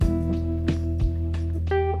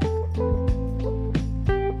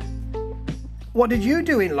What did you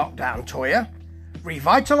do in lockdown, Toyah?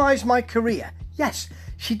 Revitalise my career. Yes,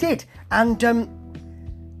 she did. And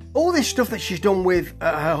all this stuff that she's done with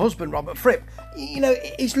her husband, Robert Fripp,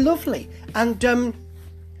 is lovely. And,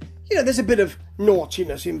 there's a bit of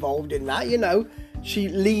naughtiness involved in that, She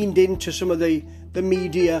leaned into some of the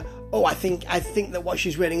media. Oh, I think that what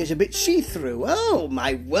she's wearing is a bit see-through. Oh,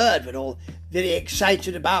 my word, we're all very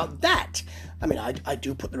excited about that. I mean, I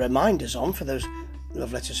do put the reminders on for those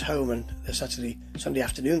love letters home and the Sunday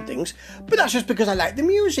afternoon things, but that's just because I like the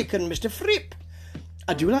music and Mr. Fripp.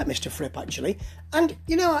 I do like Mr. Fripp, actually. And,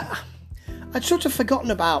 I'd sort of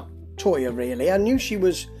forgotten about Toyah, really. I knew she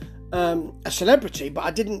was a celebrity, but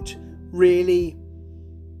I didn't really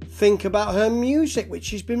think about her music, which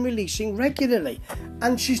she's been releasing regularly.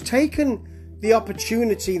 And she's taken the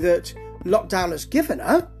opportunity that lockdown has given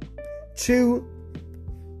her to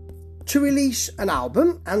release an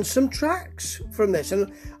album and some tracks from this.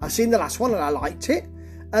 And I've seen the last one and I liked it.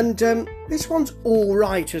 And this one's all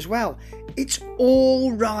right as well. It's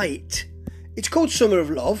all right. It's called Summer of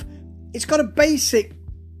Love. It's got a basic,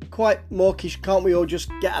 quite mawkish, can't we all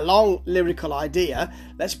just get along lyrical idea.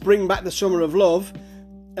 Let's bring back the Summer of Love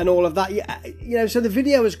and all of that. So the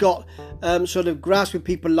video has got sort of grass with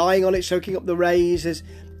people lying on it, soaking up the rays.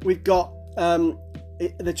 We've got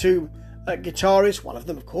the two guitarists. One of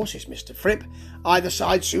them, of course, is Mr. Fripp. Either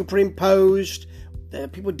side superimposed. There are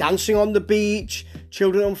people dancing on the beach.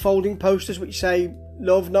 Children unfolding posters which say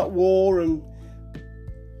love, not war, and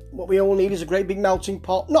what we all need is a great big melting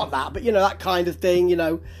pot. Not that, but that kind of thing.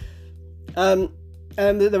 And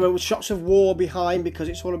there were shots of war behind because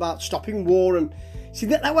it's all about stopping war. And see,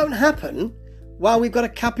 that won't happen while we've got a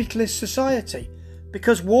capitalist society,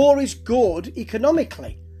 because war is good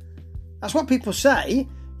economically. That's what people say.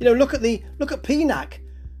 Look at PNAC.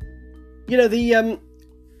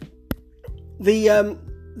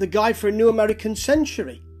 The Guide for a New American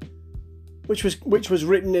Century, which was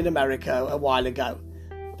written in America a while ago.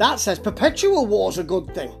 That says perpetual war's a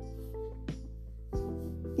good thing.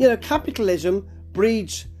 Capitalism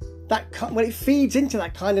breeds that, it feeds into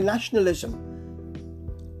that kind of nationalism.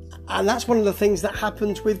 And that's one of the things that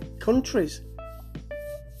happens with countries.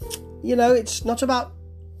 It's not about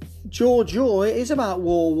George, it is about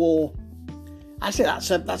war. I think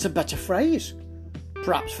that's a better phrase,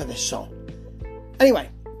 perhaps, for this song. Anyway,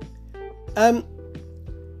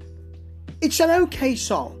 it's an okay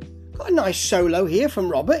song. Got a nice solo here from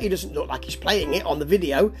Robert. He doesn't look like he's playing it on the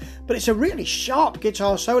video, but it's a really sharp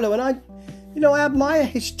guitar solo, and I admire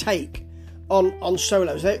his take on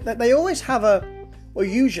solos. They always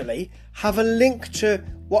usually have a link to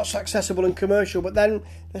what's accessible and commercial, but then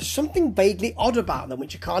there's something vaguely odd about them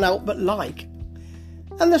which you can't help but like.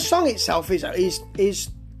 And the song itself is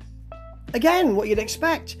again what you'd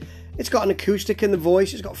expect. It's got an acoustic in the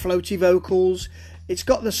voice, it's got floaty vocals, it's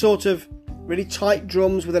got the sort of really tight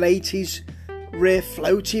drums with an 80s riff,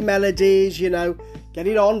 floaty melodies, get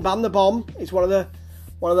it on, ban the bomb. It's one of the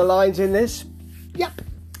lines in this. Yep,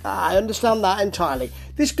 I understand that entirely.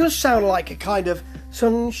 This does sound like a kind of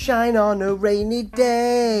sunshine on a rainy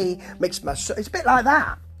day. It's a bit like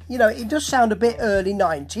that. It does sound a bit early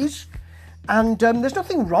 90s, and there's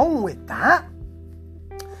nothing wrong with that.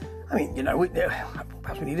 I mean,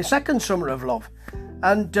 perhaps we need a second Summer of Love,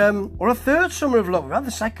 and or a third Summer of Love. We've had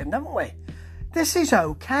the second, haven't we? This is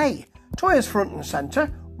okay. Toyah's front and centre,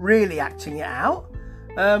 really acting it out,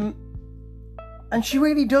 and she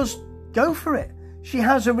really does go for it. She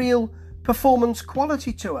has a real performance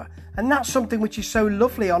quality to her, and that's something which is so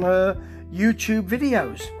lovely on her YouTube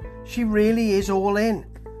videos. She really is all in,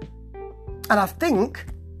 and I think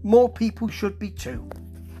more people should be too.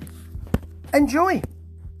 Enjoy.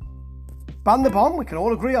 Ban the bomb, we can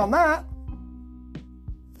all agree on that.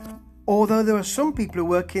 Although there are some people who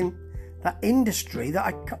work in that industry that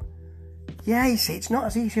I can't... Yeah, you see, it's not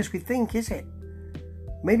as easy as we think, is it?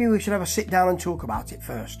 Maybe we should have a sit down and talk about it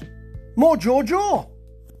first. More George Orr.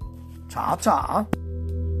 Ta-ta.